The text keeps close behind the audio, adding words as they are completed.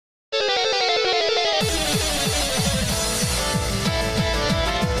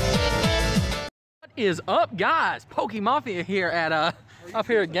is up, guys? Pokemafia here at up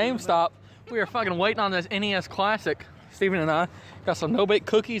here at GameStop. We are fucking waiting on this NES Classic. Steven and I got some no-bake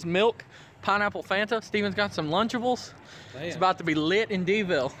cookies, milk, pineapple Fanta. Steven's got some Lunchables. Damn. It's about to be lit in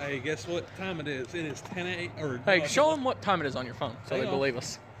D-ville. Hey, guess what time it is? It is 10 a.m. Hey, show them what time it is on your phone so they believe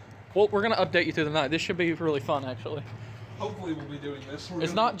us. Well, we're gonna update you through the night. This should be really fun, actually. Hopefully we'll be doing this.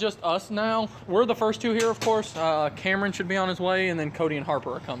 It's not just us now. We're the first two here, of course. Cameron should be on his way, and then Cody and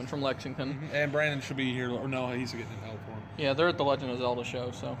Harper are coming from Lexington. And Brandon should be here. Or no, he's getting help for him. Yeah, they're at the Legend of Zelda show,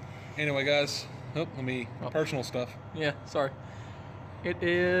 so. Anyway, guys, personal stuff. Yeah, sorry. It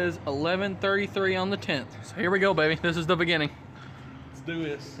is 11:33 on the 10th. So here we go, baby. This is the beginning. Let's do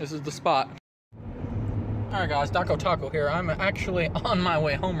this. This is the spot. All right, guys, Daco Taco here. I'm actually on my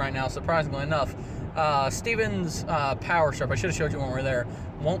way home right now, surprisingly enough. Steven's power strip, I should have showed you when we were there,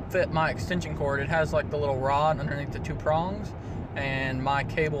 won't fit my extension cord. It has like the little rod underneath the two prongs, and my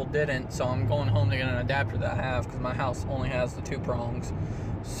cable didn't, so I'm going home to get an adapter that I have because my house only has the two prongs.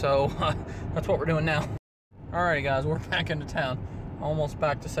 So that's what we're doing now. Alrighty, guys, we're back into town. Almost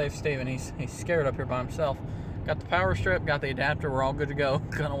back to save Steven. He's scared up here by himself. Got the power strip, got the adapter, we're all good to go.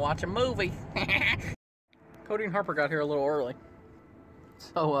 Gonna watch a movie. Cody and Harper got here a little early.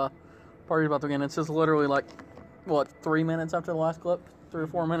 So party's about to begin. It's just literally like, what, 3 minutes after the last clip? 3 or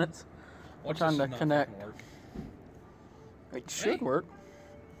 4 minutes? We're trying to connect. It should work.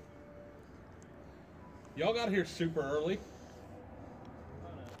 Y'all got here super early.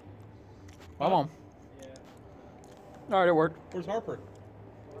 Come on. Yeah. Alright, it worked. Where's Harper?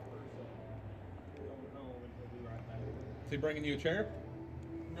 Is he bringing you a chair?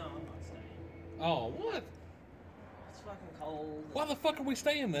 No, I'm not staying. Oh, what? It's fucking cold. Why the fuck are we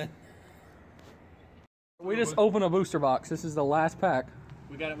staying then? We just opened a booster box. This is the last pack.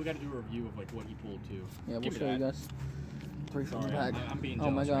 We got to do a review of like what he pulled too. Yeah, we'll show you guys. 3 from the pack. I'm being oh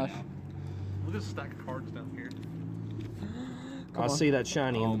my gosh. Right Look at the stack of cards down here. I see that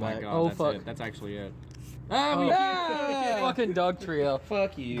shiny in the back. God, that's fuck. It. That's actually it. Fucking Doug Trio.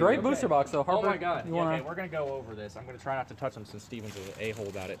 Fuck you. Great booster box though, Harper. Oh my god. You wanna... Okay, we're gonna go over this. I'm gonna try not to touch them since Steven's an a-hole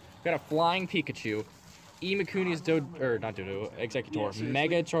about it. We got a flying Pikachu, Imakuni's Executor,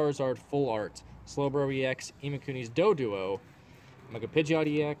 Mega Charizard Full Art, Slowbro EX, Imakuni's Doduo, Mega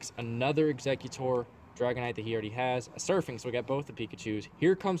Pidgeot EX, another Executor, Dragonite that he already has, a Surfing, so we got both the Pikachus.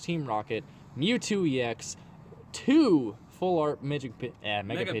 Here comes Team Rocket, Mewtwo EX, 2 Full Art Mega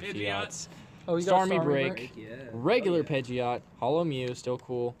Pidgeots. Oh, you got Starmie Break, Yeah. regular Pidgeot, Hollow Mew, still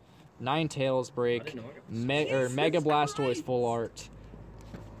cool, Ninetales Break, Mega Blastoise Full Art,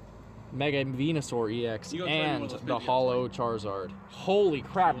 Mega Venusaur EX, and the Hollow Charizard. Holy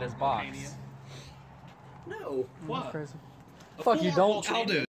crap, this box. No. What? Crazy. Fuck, you don't. I'll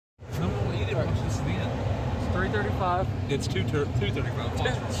do it. No, you didn't watch this again. It's 3:35. It's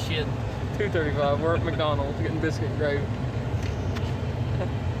 2:35. Shit. 2:35. We're at McDonald's getting biscuit gravy.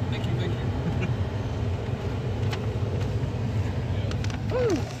 Thank you.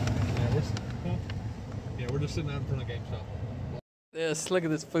 Yeah, we're just sitting out in front of GameStop. Yes, look at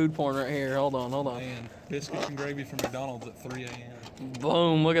this food porn right here. Hold on. Man, biscuits and gravy from McDonald's at 3 a.m.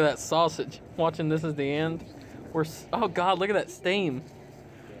 Boom, look at that sausage. Watching this is the end. Oh God, look at that steam.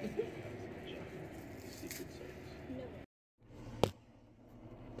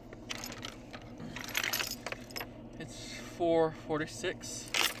 It's 4:46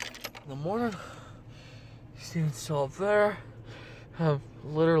 in the morning. Steven's still up there. I'm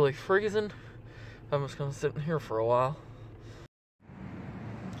literally freezing. I'm just gonna sit in here for a while.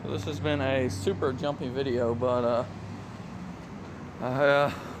 So this has been a super jumpy video, but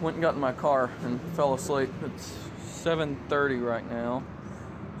I went and got in my car and fell asleep. It's 7:30 right now.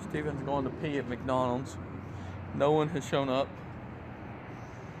 Steven's going to pee at McDonald's. No one has shown up.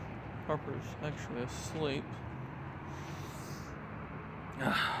 Harper's actually asleep.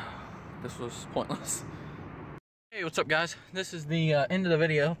 This was pointless. Hey, what's up, guys? This is the end of the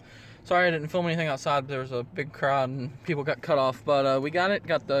video. Sorry I didn't film anything outside, but there was a big crowd and people got cut off. But we got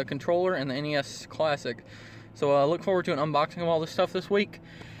the controller and the NES Classic. So look forward to an unboxing of all this stuff this week.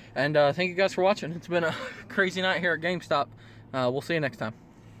 And thank you guys for watching. It's been a crazy night here at GameStop. We'll see you next time.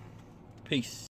 Peace.